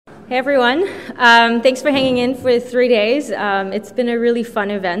Hey everyone, thanks for hanging in for 3 days. It's been a really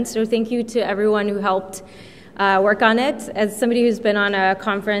fun event, so thank you to everyone who helped work on it. As somebody who's been on a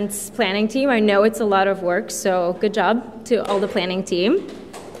conference planning team, I know it's a lot of work, so good job to all the planning team.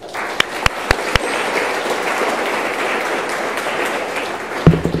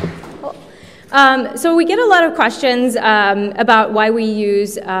 So we get a lot of questions about why we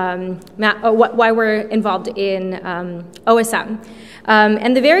use, why we're involved in OSM.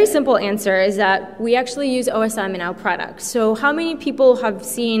 And the very simple answer is that we actually use OSM in our product. So how many people have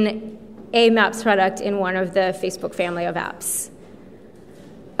seen a Maps product in one of the Facebook family of apps?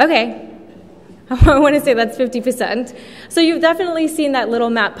 Okay. I want to say that's 50%. So you've definitely seen that little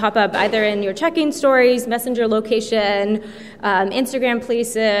map pop up either in your check-in stories, Messenger location, Instagram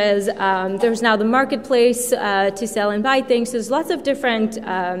places. There's now the marketplace to sell and buy things. So there's lots of different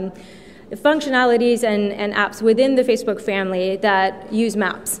functionalities and apps within the Facebook family that use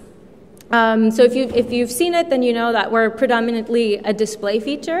maps. So if you've seen it, then you know that we're predominantly a display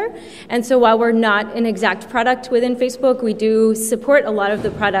feature. And so while we're not an exact product within Facebook, we do support a lot of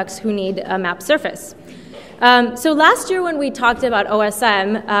the products who need a map surface. So last year when we talked about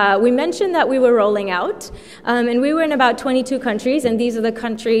OSM, we mentioned that we were rolling out, and we were in about 22 countries, and these are the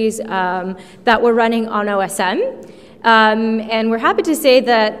countries that were running on OSM. And we're happy to say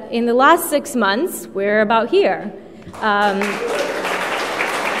that in the last 6 months, we're about here.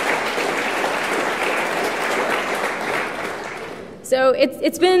 So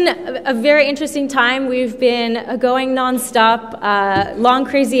it's been a very interesting time. We've been going nonstop, long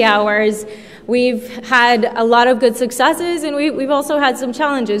crazy hours. We've had a lot of good successes, and we've also had some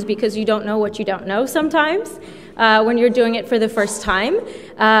challenges because you don't know what you don't know sometimes when you're doing it for the first time.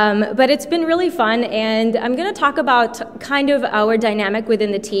 But it's been really fun, and I'm going to talk about kind of our dynamic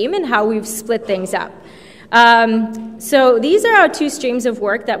within the team and how we've split things up. So these are our two streams of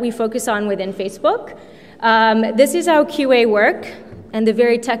work that we focus on within Facebook. This is our QA work, and the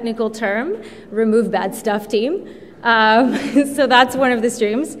very technical term, remove bad stuff team. So that's one of the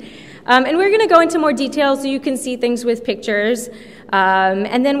streams. And we're going to go into more detail so you can see things with pictures.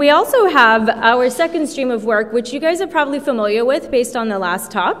 And then we also have our second stream of work, which you guys are probably familiar with based on the last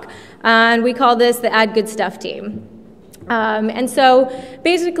talk. And we call this the Add Good Stuff team. And so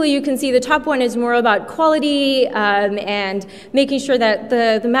basically you can see the top one is more about quality and making sure that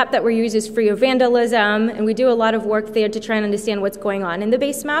the map that we use is free of vandalism. And we do a lot of work there to try and understand what's going on in the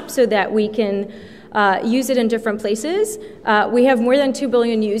base map so that we can use it in different places. We have more than 2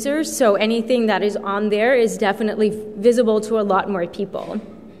 billion users, so anything that is on there is definitely visible to a lot more people.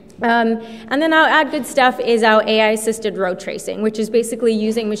 And then our Add Good Stuff is our AI-assisted road tracing, which is basically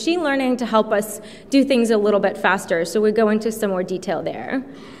using machine learning to help us do things a little bit faster. So we go into some more detail there.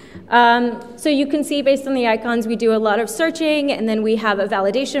 So you can see based on the icons, we do a lot of searching, and then we have a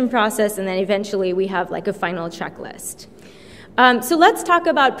validation process, and then eventually we have like a final checklist. So let's talk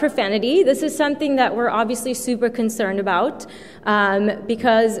about profanity. This is something that we're obviously super concerned about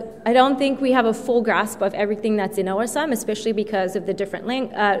because I don't think we have a full grasp of everything that's in OSM, especially because of the different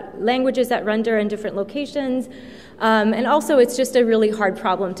languages that render in different locations. And also, it's just a really hard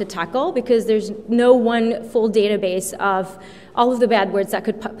problem to tackle because there's no one full database of all of the bad words that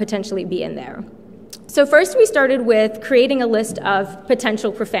could potentially be in there. So first we started with creating a list of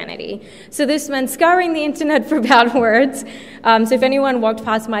potential profanity. So this meant scouring the internet for bad words. So if anyone walked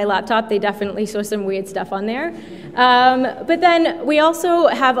past my laptop, they definitely saw some weird stuff on there. But then we also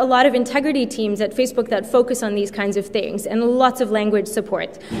have a lot of integrity teams at Facebook that focus on these kinds of things and lots of language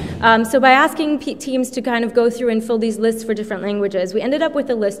support. So by asking teams to kind of go through and fill these lists for different languages, we ended up with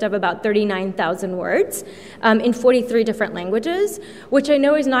a list of about 39,000 words in 43 different languages, which I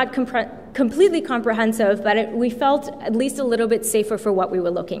know is not completely comprehensive, but we felt at least a little bit safer for what we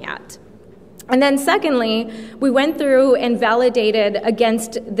were looking at. And then secondly, we went through and validated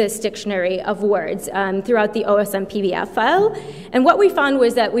against this dictionary of words throughout the OSM PDF file. And what we found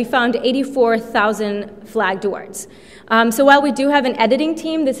was that we found 84,000 flagged words. So while we do have an editing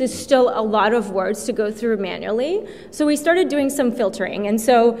team, this is still a lot of words to go through manually. So we started doing some filtering. And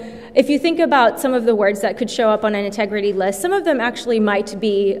so if you think about some of the words that could show up on an integrity list, some of them actually might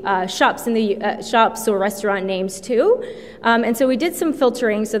be shops or restaurant names too. And so we did some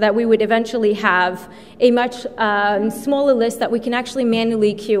filtering so that we would eventually have a much smaller list that we can actually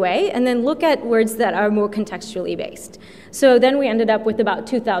manually QA and then look at words that are more contextually based. So then we ended up with about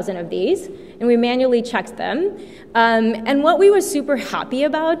 2,000 of these, and we manually checked them. And what we were super happy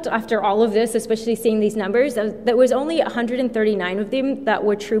about after all of this, especially seeing these numbers, there was only 139 of them that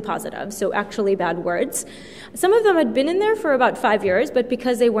were true positives, so actually bad words. Some of them had been in there for about 5 years, but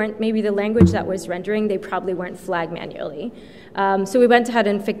because they weren't maybe the language that was rendering, they probably weren't flagged manually. So we went ahead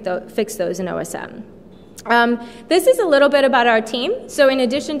and fixed those in OSM. This is a little bit about our team. So in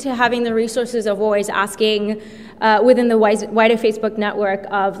addition to having the resources of always asking within the wider Facebook network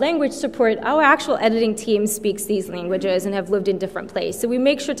of language support, our actual editing team speaks these languages and have lived in different places. So we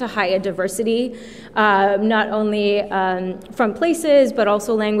make sure to hire diversity, not only from places, but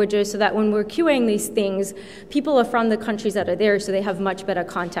also languages, so that when we're queuing these things, people are from the countries that are there, so they have much better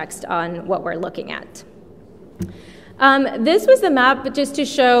context on what we're looking at. This was the map just to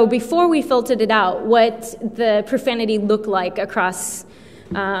show, before we filtered it out, what the profanity looked like across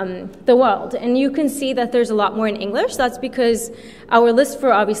the world. And you can see that there's a lot more in English. That's because our list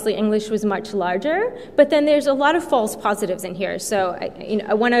for obviously English was much larger, but then there's a lot of false positives in here. So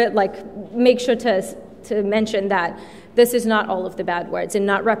I want to make sure to mention that this is not all of the bad words and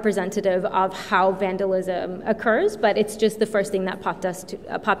not representative of how vandalism occurs, but it's just the first thing that popped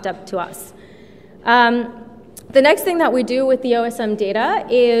up to us. The next thing that we do with the OSM data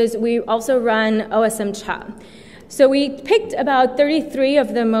is we also run OSM Cha. So we picked about 33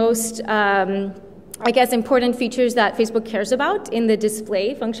 of the most, important features that Facebook cares about in the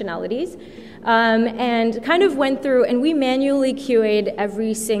display functionalities, and kind of went through, and we manually QA'd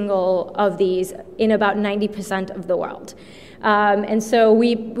every single of these in about 90% of the world. And so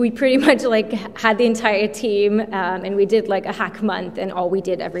we pretty much had the entire team, and we did a hack month, and all we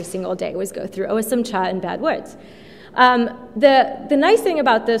did every single day was go through OSM Cha and bad words. The nice thing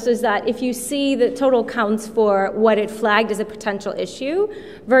about this is that if you see the total counts for what it flagged as a potential issue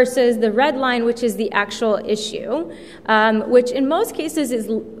versus the red line, which is the actual issue, which in most cases is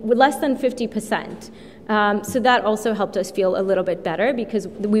less than 50%. So that also helped us feel a little bit better because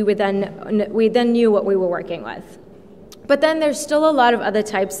we then knew what we were working with. But then there's still a lot of other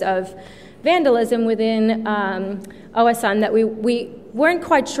types of vandalism within OSM that we weren't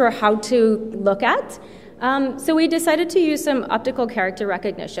quite sure how to look at. So we decided to use some optical character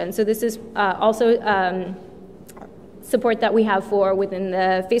recognition. So this is also support that we have for within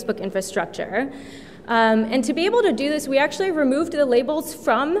the Facebook infrastructure. And to be able to do this, we actually removed the labels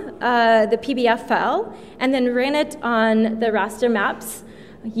from the PBF file and then ran it on the raster maps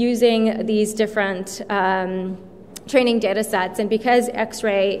using these different training data sets. And because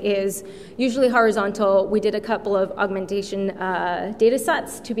X-ray is usually horizontal, we did a couple of augmentation data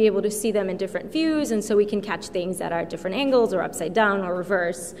sets to be able to see them in different views, and so we can catch things that are at different angles or upside down or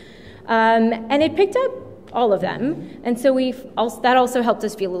reverse. And it picked up all of them, and so that also helped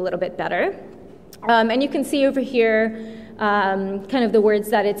us feel a little bit better. And you can see over here kind of the words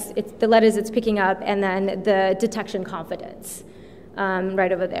that it's the letters it's picking up, and then the detection confidence.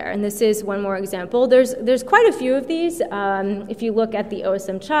 Right over there. And this is one more example. There's quite a few of these. If you look at the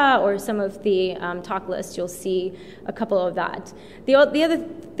OSM Cha or some of the talk lists, you'll see a couple of that. The other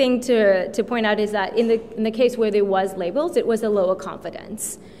thing to point out is that in the case where there was labels, it was a lower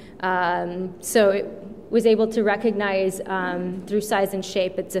confidence. So it was able to recognize through size and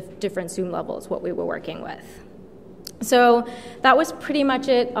shape at different zoom levels what we were working with. So that was pretty much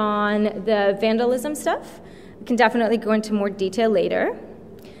it on the vandalism stuff. We can definitely go into more detail later.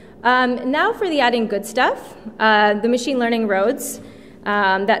 Now for the adding good stuff, the machine learning roads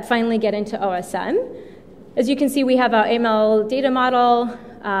that finally get into OSM. As you can see, we have our ML data model,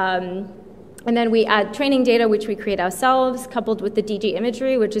 and then we add training data, which we create ourselves, coupled with the DG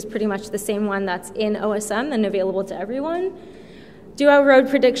imagery, which is pretty much the same one that's in OSM and available to everyone. Do our road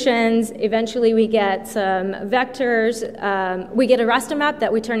predictions. Eventually we get some vectors. We get a raster map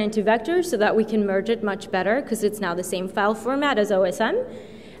that we turn into vectors so that we can merge it much better because it's now the same file format as OSM.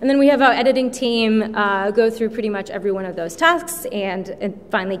 And then we have our editing team go through pretty much every one of those tasks, and it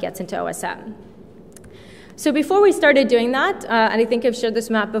finally gets into OSM. So before we started doing that, and I think I've showed this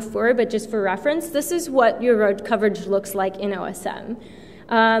map before, but just for reference, this is what your road coverage looks like in OSM.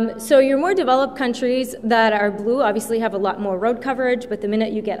 So your more developed countries that are blue obviously have a lot more road coverage, but the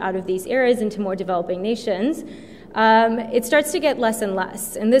minute you get out of these areas into more developing nations, it starts to get less and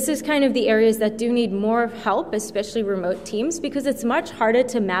less. And this is kind of the areas that do need more help, especially remote teams, because it's much harder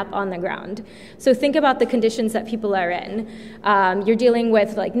to map on the ground. So think about the conditions that people are in. You're dealing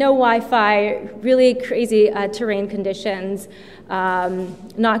with no Wi-Fi, really crazy terrain conditions,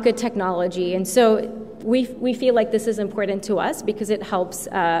 not good technology. And so we feel like this is important to us because it helps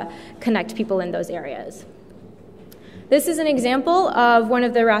connect people in those areas. This is an example of one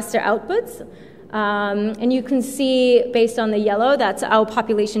of the raster outputs. And you can see, based on the yellow, that's our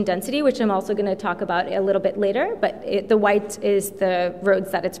population density, which I'm also going to talk about a little bit later, but the white is the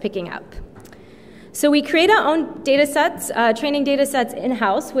roads that it's picking up. So we create our own data sets, training data sets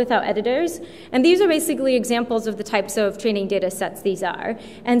in-house with our editors, and these are basically examples of the types of training data sets these are.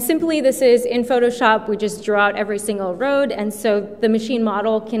 And simply, this is in Photoshop, we just draw out every single road, and so the machine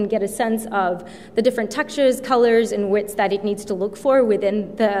model can get a sense of the different textures, colors, and widths that it needs to look for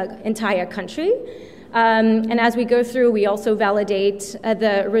within the entire country. And as we go through, we also validate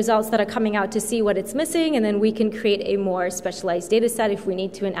the results that are coming out to see what it's missing, and then we can create a more specialized data set if we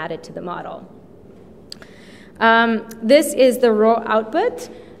need to and add it to the model. This is the raw output,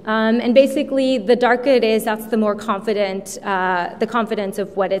 and basically the darker it is, that's the more confident, the confidence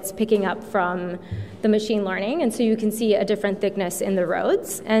of what it's picking up from the machine learning, and so you can see a different thickness in the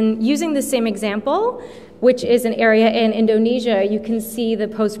roads. And using the same example, which is an area in Indonesia, you can see the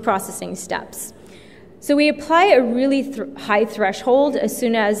post-processing steps. So we apply a really high threshold as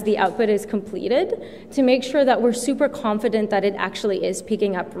soon as the output is completed to make sure that we're super confident that it actually is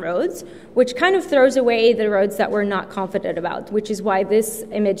picking up roads, which kind of throws away the roads that we're not confident about, which is why this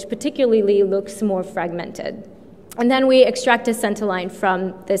image particularly looks more fragmented. And then we extract a center line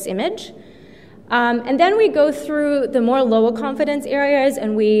from this image. And then we go through the more lower confidence areas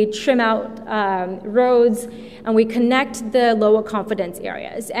and we trim out roads and we connect the lower confidence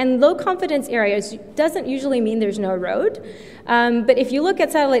areas. And low confidence areas doesn't usually mean there's no road. But if you look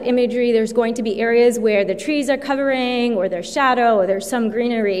at satellite imagery, there's going to be areas where the trees are covering or there's shadow or there's some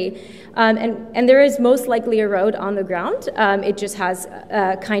greenery. And there is most likely a road on the ground. It just has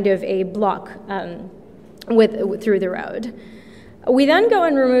kind of a block through the road. We then go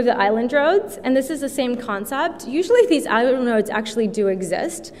and remove the island roads, and this is the same concept. Usually these island roads actually do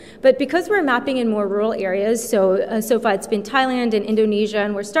exist, but because we're mapping in more rural areas, so far it's been Thailand and Indonesia,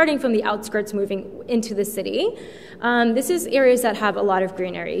 and we're starting from the outskirts moving into the city, this is areas that have a lot of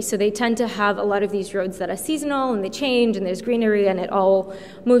greenery. So they tend to have a lot of these roads that are seasonal, and they change, and there's greenery, and it all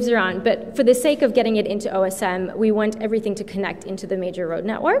moves around. But for the sake of getting it into OSM, we want everything to connect into the major road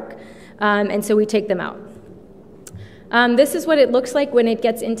network, and so we take them out. This is what it looks like when it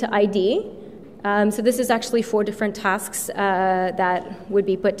gets into ID. So this is actually 4 different tasks that would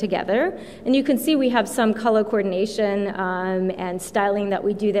be put together. And you can see we have some color coordination and styling that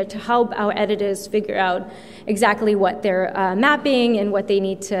we do there to help our editors figure out exactly what they're mapping and what they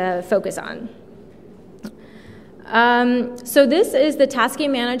need to focus on. So this is the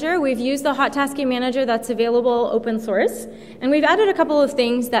tasking manager. We've used the hot tasking manager that's available open source, and we've added a couple of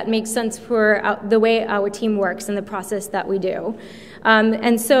things that make sense for the way our team works and the process that we do.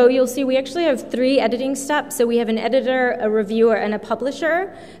 And so you'll see we actually have 3 editing steps. So we have an editor, a reviewer, and a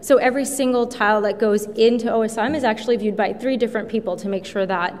publisher. So every single tile that goes into OSM is actually viewed by 3 different people to make sure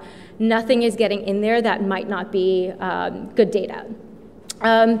that nothing is getting in there that might not be good data.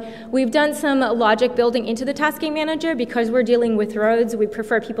 We've done some logic building into the tasking manager. Because we're dealing with roads, we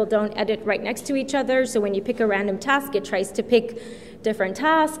prefer people don't edit right next to each other. So when you pick a random task, it tries to pick different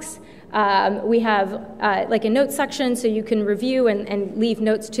tasks. We have like a notes section, so you can review and leave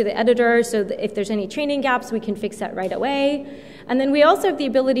notes to the editor, so that if there's any training gaps, we can fix that right away. And then we also have the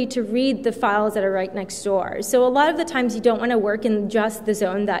ability to read the files that are right next door. So a lot of the times you don't want to work in just the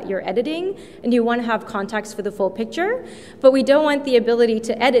zone that you're editing, and you want to have context for the full picture, but we don't want the ability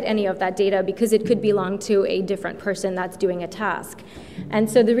to edit any of that data because it could belong to a different person that's doing a task. And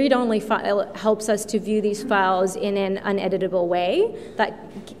so the read-only file helps us to view these files in an uneditable way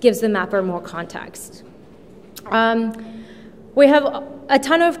that gives the mapper more context. We have a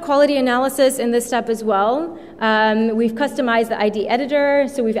ton of quality analysis in this step as well. We've customized the ID editor,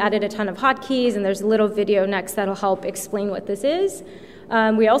 so we've added a ton of hotkeys, and there's a little video next that'll help explain what this is.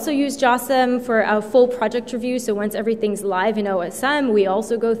 We also use JOSM for our full project review, so once everything's live in OSM, we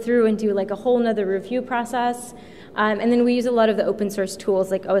also go through and do like a whole nother review process. And then we use a lot of the open source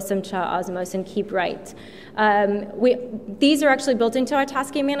tools like OSM Cha, Osmos, and KeepWrite. These are actually built into our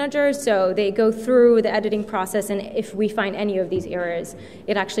tasking manager, so they go through the editing process, and if we find any of these errors,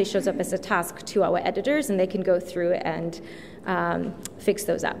 it actually shows up as a task to our editors, and they can go through and fix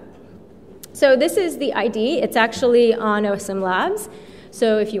those up. So this is the ID. It's actually on OSM Labs,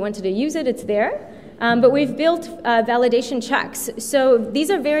 so if you wanted to use it, it's there. But we've built validation checks. So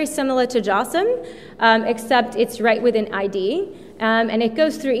these are very similar to JOSM, except it's right within ID. And it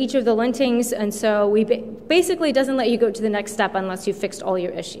goes through each of the lintings, and so we basically doesn't let you go to the next step unless you've fixed all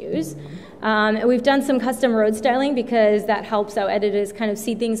your issues. And we've done some custom road styling because that helps our editors kind of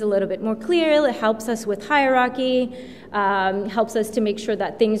see things a little bit more clear. It helps us with hierarchy, helps us to make sure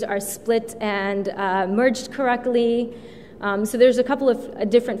that things are split and merged correctly. So there's a couple of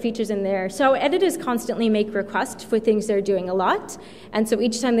different features in there. So editors constantly make requests for things they're doing a lot. And so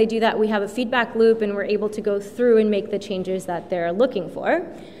each time they do that, we have a feedback loop, and we're able to go through and make the changes that they're looking for.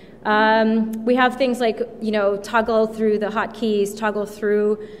 We have things like, toggle through the hotkeys, toggle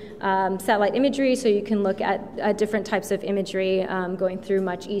through satellite imagery, so you can look at different types of imagery going through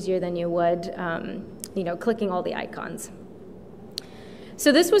much easier than you would, clicking all the icons.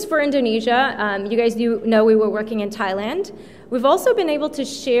 So this was for Indonesia. You guys know we were working in Thailand. We've also been able to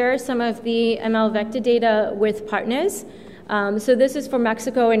share some of the ML vector data with partners. So this is for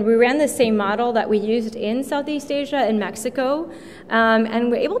Mexico, and we ran the same model that we used in Southeast Asia in Mexico,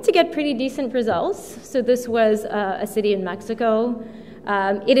 and we're able to get pretty decent results. So this was a city in Mexico.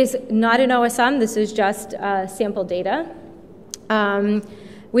 It is not an OSM, this is just sample data.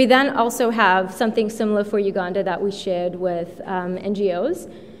 We then also have something similar for Uganda that we shared with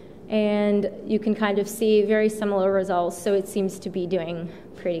NGOs, and you can kind of see very similar results, so it seems to be doing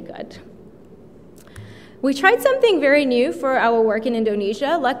pretty good. We tried something very new for our work in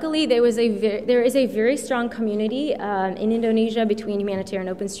Indonesia. Luckily, there is a very strong community in Indonesia between humanitarian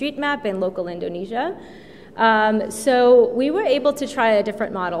OpenStreetMap and local Indonesia. So we were able to try a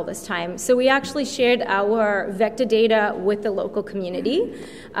different model this time. So we actually shared our vector data with the local community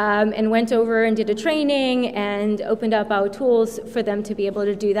and went over and did a training and opened up our tools for them to be able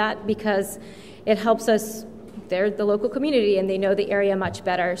to do that, because it helps us. They're the local community and they know the area much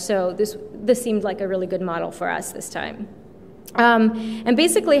better. So this seemed like a really good model for us this time. And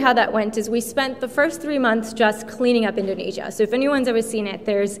basically how that went is we spent the first 3 months just cleaning up Indonesia. So if anyone's ever seen it,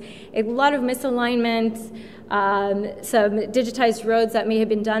 there's a lot of misalignment, some digitized roads that may have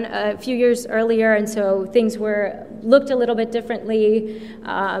been done a few years earlier, and so things looked a little bit differently.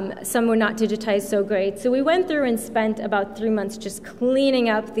 Some were not digitized so great. So we went through and spent about 3 months just cleaning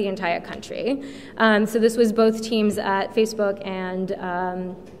up the entire country. So this was both teams at Facebook and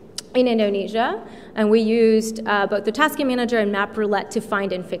in Indonesia, and we used both the Tasking Manager and Map Roulette to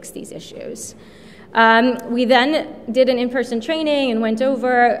find and fix these issues. We then did an in-person training and went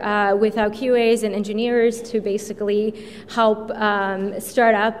over with our QAs and engineers to basically help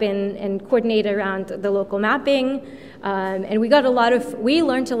start up and coordinate around the local mapping. And we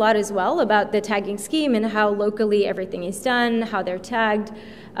learned a lot as well about the tagging scheme and how locally everything is done, how they're tagged,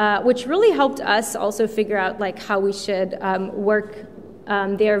 which really helped us also figure out how we should work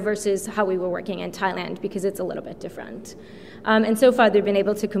there versus how we were working in Thailand, because it's a little bit different. And so far, they've been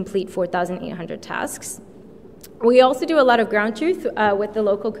able to complete 4,800 tasks. We also do a lot of ground truth with the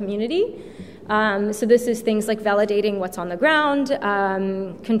local community. So this is things like validating what's on the ground,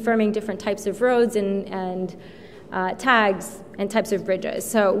 confirming different types of roads and tags and types of bridges.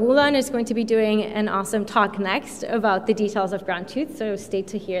 So Wulan is going to be doing an awesome talk next about the details of ground truth, so stay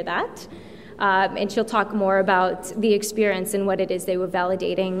to hear that. And she'll talk more about the experience and what it is they were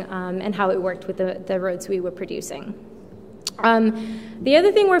validating and how it worked with the roads we were producing. The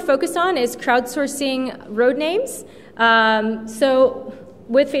other thing we're focused on is crowdsourcing road names. So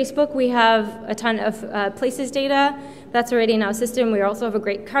with Facebook, we have a ton of places data that's already in our system. We also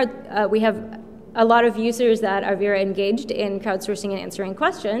have we have a lot of users that are very engaged in crowdsourcing and answering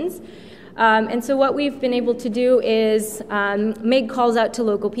questions. And so what we've been able to do is make calls out to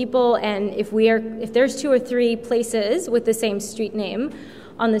local people, and if there's 2 or 3 places with the same street name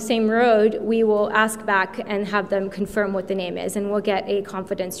on the same road, we will ask back and have them confirm what the name is, and we'll get a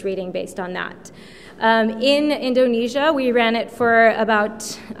confidence rating based on that. In Indonesia, we ran it for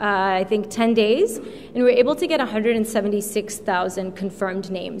about, I think, 10 days, and we were able to get 176,000 confirmed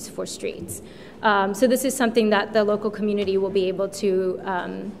names for streets. So this is something that the local community will be able to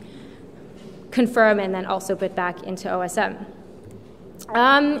confirm and then also put back into OSM.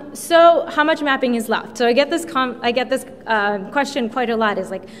 So how much mapping is left? So I get this question quite a lot,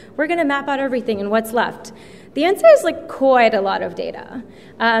 is we're going to map out everything and what's left? The answer is quite a lot of data.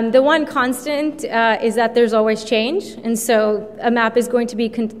 The one constant is that there's always change, and so a map is going to be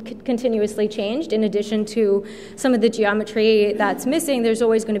continuously changed. In addition to some of the geometry that's missing, there's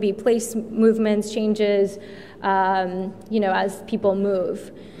always going to be place movements, changes, as people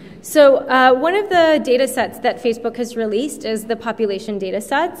move. So one of the data sets that Facebook has released is the population data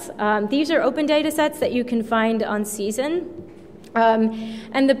sets. These are open data sets that you can find on Season.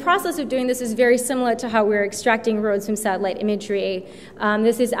 And the process of doing this is very similar to how we're extracting roads from satellite imagery.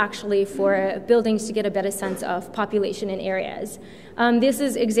 This is actually for buildings to get a better sense of population in areas. This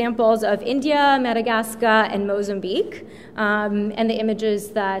is examples of India, Madagascar, and Mozambique, and the images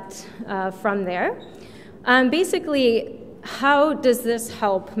that from there. Basically, how does this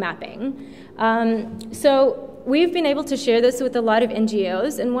help mapping? So we've been able to share this with a lot of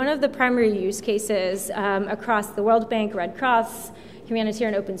NGOs, and one of the primary use cases across the World Bank, Red Cross,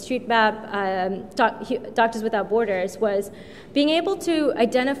 Humanitarian OpenStreetMap, Doctors Without Borders, was being able to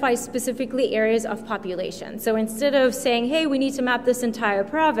identify specifically areas of population. So instead of saying, hey, we need to map this entire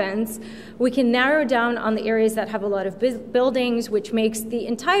province, we can narrow down on the areas that have a lot of buildings, which makes the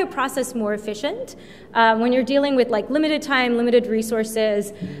entire process more efficient. When you're dealing with like limited time, limited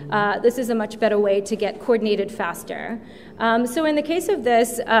resources, this is a much better way to get coordinated faster. So in the case of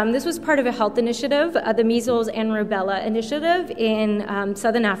this, this was part of a health initiative, the Measles and Rubella Initiative in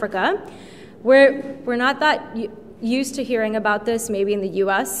Southern Africa. We're not that used to hearing about this, maybe in the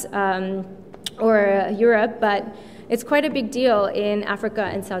US or Europe, but it's quite a big deal in Africa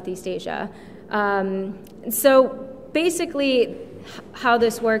and Southeast Asia. So basically, how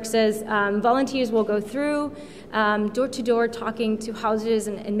this works is volunteers will go through door to door talking to houses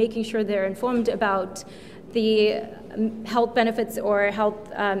and making sure they're informed about the health benefits or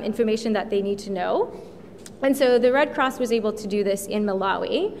health information that they need to know. And so the Red Cross was able to do this in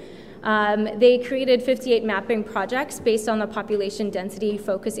Malawi. They created 58 mapping projects based on the population density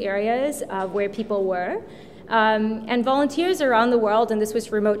focus areas of where people were. And volunteers around the world, and this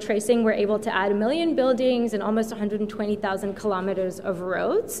was remote tracing, were able to add 1 million buildings and almost 120,000 kilometers of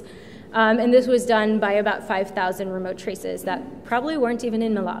roads. And this was done by about 5,000 remote traces that probably weren't even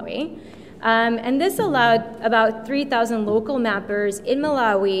in Malawi. And this allowed about 3,000 local mappers in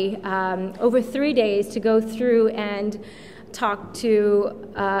Malawi over 3 days to go through and talk to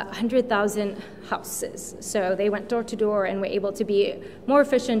 100,000 houses. So they went door to door and were able to be more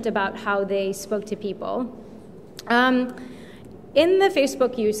efficient about how they spoke to people. In the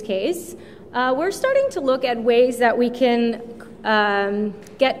Facebook use case, we're starting to look at ways that we can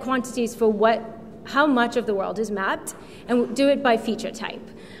get quantities for how much of the world is mapped and do it by feature type.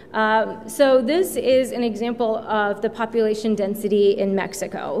 So this is an example of the population density in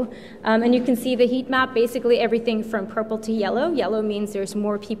Mexico. And you can see the heat map, basically everything from purple to yellow. Yellow means there's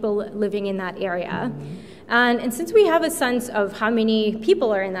more people living in that area. And since we have a sense of how many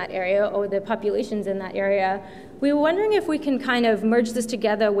people are in that area or the populations in that area, we were wondering if we can kind of merge this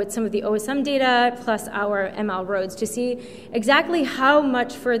together with some of the OSM data plus our ML roads to see exactly how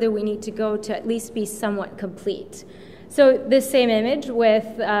much further we need to go to at least be somewhat complete. So this same image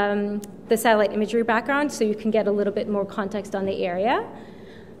with the satellite imagery background, so you can get a little bit more context on the area.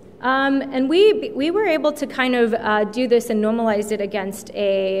 And we were able to kind of do this and normalize it against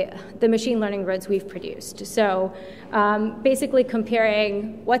the machine learning roads we've produced. So basically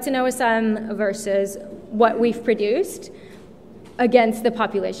comparing what's in OSM versus what we've produced against the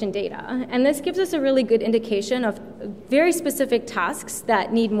population data. And this gives us a really good indication of very specific tasks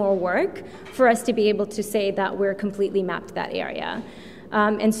that need more work for us to be able to say that we're completely mapped that area.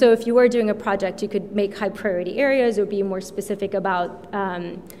 And so if you were doing a project, you could make high priority areas or be more specific about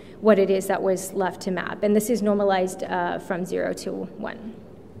what it is that was left to map. And this is normalized from 0 to 1.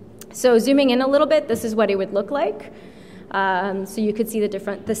 So zooming in a little bit, this is what it would look like. So you could see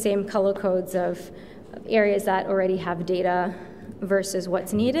the same color codes of areas that already have data versus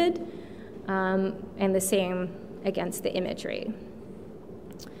what's needed, and the same against the imagery.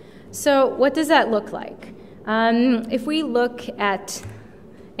 So what does that look like? If we look at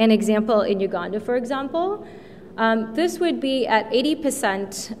an example in Uganda, for example, this would be at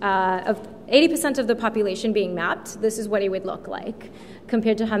 80% of the population being mapped. This is what it would look like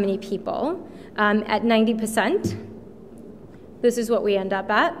compared to how many people. At 90%, this is what we end up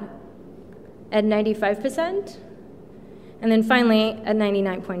at 95%, and then finally at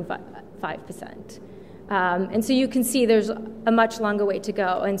 99.5%. And so you can see there's a much longer way to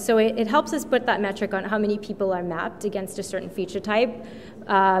go. And so it helps us put that metric on how many people are mapped against a certain feature type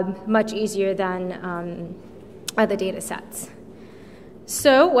much easier than other data sets.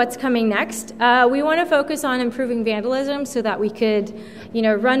 So what's coming next? We want to focus on improving vandalism so that we could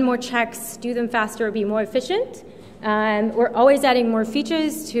run more checks, do them faster, be more efficient. We're always adding more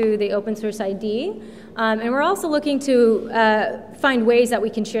features to the open source ID. And we're also looking to find ways that we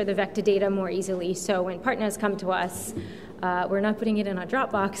can share the vector data more easily. So when partners come to us, we're not putting it in our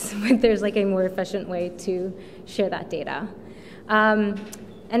Dropbox, but there's like a more efficient way to share that data.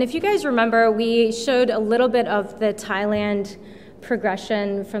 And if you guys remember, we showed a little bit of the Thailand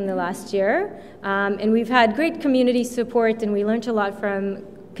progression from the last year. And we've had great community support, and we learned a lot from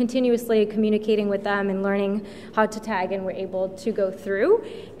continuously communicating with them and learning how to tag, and we're able to go through.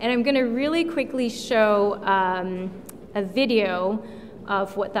 And I'm going to really quickly show a video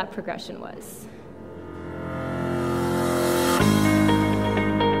of what that progression was.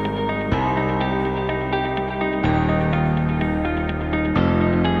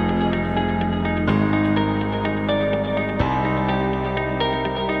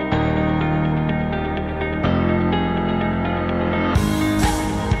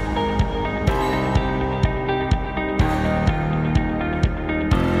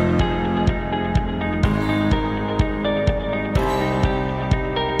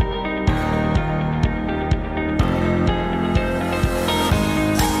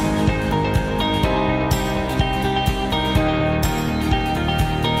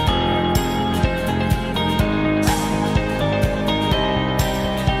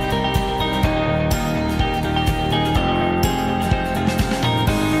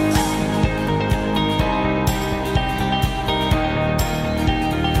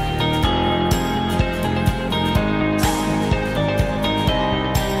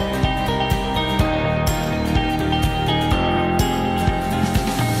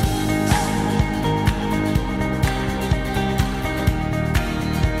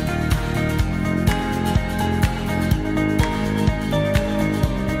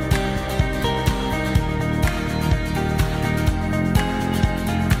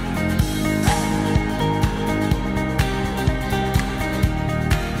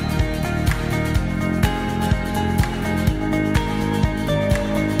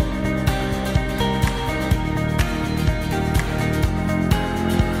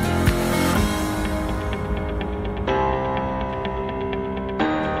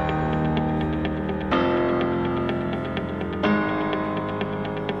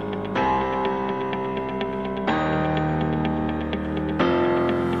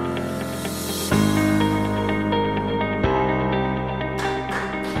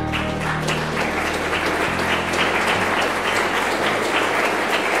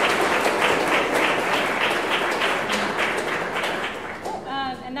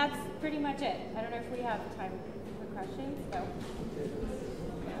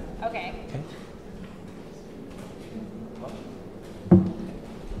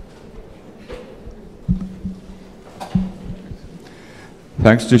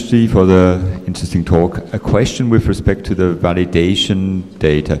 Thanks, Drishti, for the interesting talk. A question with respect to the validation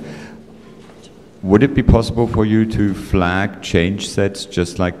data. Would it be possible for you to flag change sets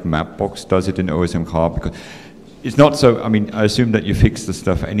just like Mapbox does it in OSM car? Because it's not so, I mean, I assume that you fix the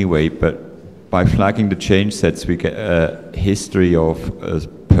stuff anyway, but by flagging the change sets, we get a history of a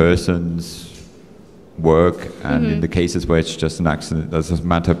person's work, and in the cases where it's just an accident, it doesn't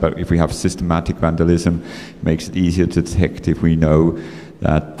matter. But if we have systematic vandalism, it makes it easier to detect if we know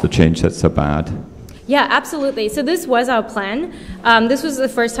that the change sets are bad. Yeah, absolutely. So this was our plan. This was the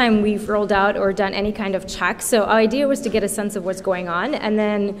first time we've rolled out or done any kind of check. So our idea was to get a sense of what's going on, and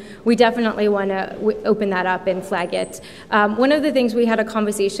then we definitely want to open that up and flag it. One of the things we had a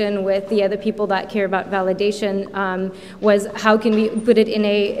conversation with the other people that care about validation was how can we put it in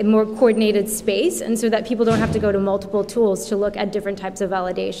a more coordinated space, and so that people don't have to go to multiple tools to look at different types of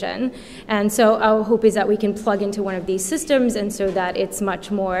validation. And so our hope is that we can plug into one of these systems, and so that it's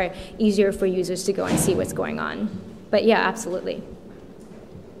much more easier for users to go and see what's going on. But yeah, absolutely.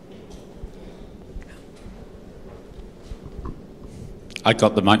 I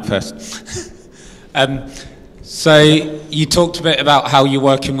got the mic first. So you talked a bit about how you're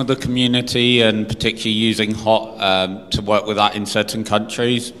working with the community and particularly using HOT to work with that in certain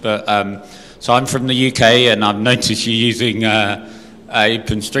countries. But so I'm from the UK, and I've noticed you're using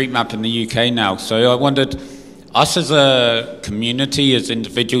OpenStreetMap in the UK now. So I wondered, us as a community, as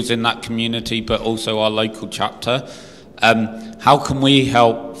individuals in that community, but also our local chapter, how can we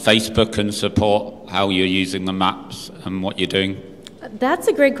help Facebook and support how you're using the maps and what you're doing? That's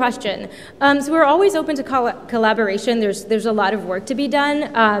a great question. So we're always open to collaboration. There's a lot of work to be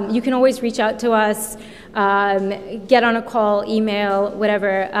done. You can always reach out to us, get on a call, email,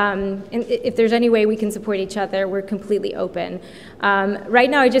 whatever. And if there's any way we can support each other, we're completely open. Right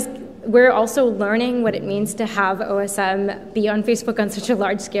now, we're also learning what it means to have OSM be on Facebook on such a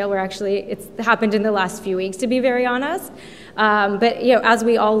large scale. It's happened in the last few weeks, to be very honest. But as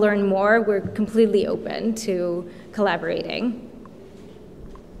we all learn more, we're completely open to collaborating.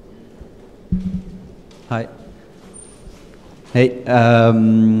 Hi. Hey,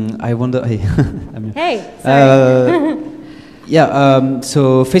 I wonder. Hey. Hey. Sorry.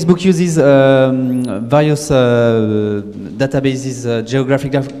 So Facebook uses various databases,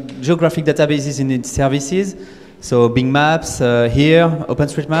 geographic databases in its services. So Bing Maps here,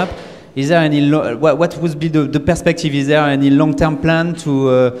 OpenStreetMap. Is there any what would be the perspective? Is there any long-term plan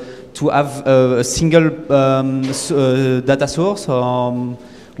to have a single data source, or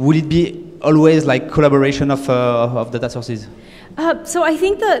would it be always like collaboration of data sources? So I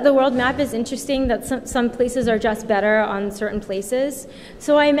think the world map is interesting, that some places are just better on certain places.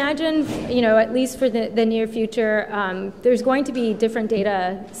 So I imagine, at least for the near future, there's going to be different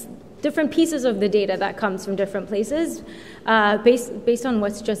pieces of the data that comes from different places based on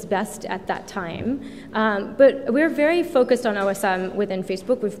what's just best at that time. But we're very focused on OSM within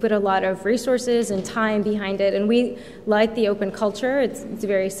Facebook. We've put a lot of resources and time behind it, and we like the open culture. It's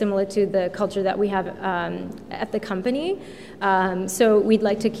very similar to the culture that we have at the company. So we'd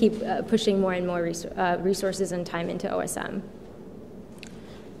like to keep pushing more and more resources and time into OSM.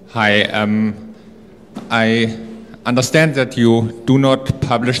 Hi, I understand that you do not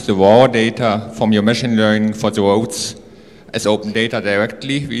publish the raw data from your machine learning for the roads as open data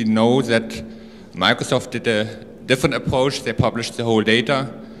directly. We know that Microsoft did a different approach. They published the whole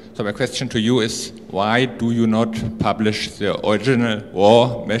data. So my question to you is, why do you not publish the original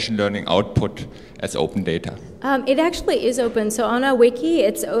raw machine learning output as open data? It actually is open. So on our wiki,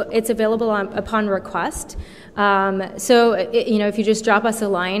 it's available upon request. So if you just drop us a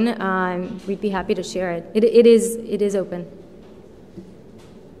line, we'd be happy to share it. It is open.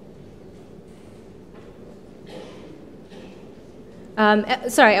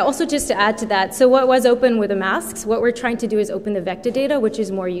 Sorry, also just to add to that, so what was open were the masks. What we're trying to do is open the vector data, which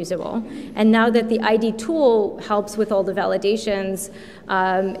is more usable. And now that the ID tool helps with all the validations,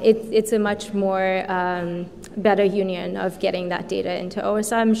 it's a much more better union of getting that data into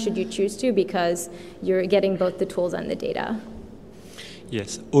OSM, should you choose to, because you're getting both the tools and the data.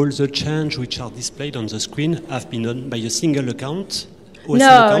 Yes, all the changes which are displayed on the screen have been done by a single account.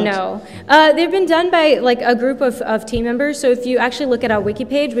 No. They've been done by a group of team members. So if you actually look at our wiki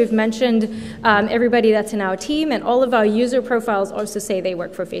page, we've mentioned everybody that's in our team, and all of our user profiles also say they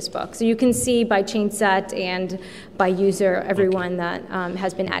work for Facebook. So you can see by chain set and by user everyone that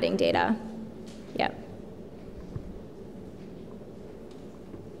has been adding data. Yeah.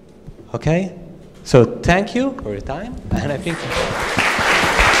 Okay. So thank you for your time, and I think.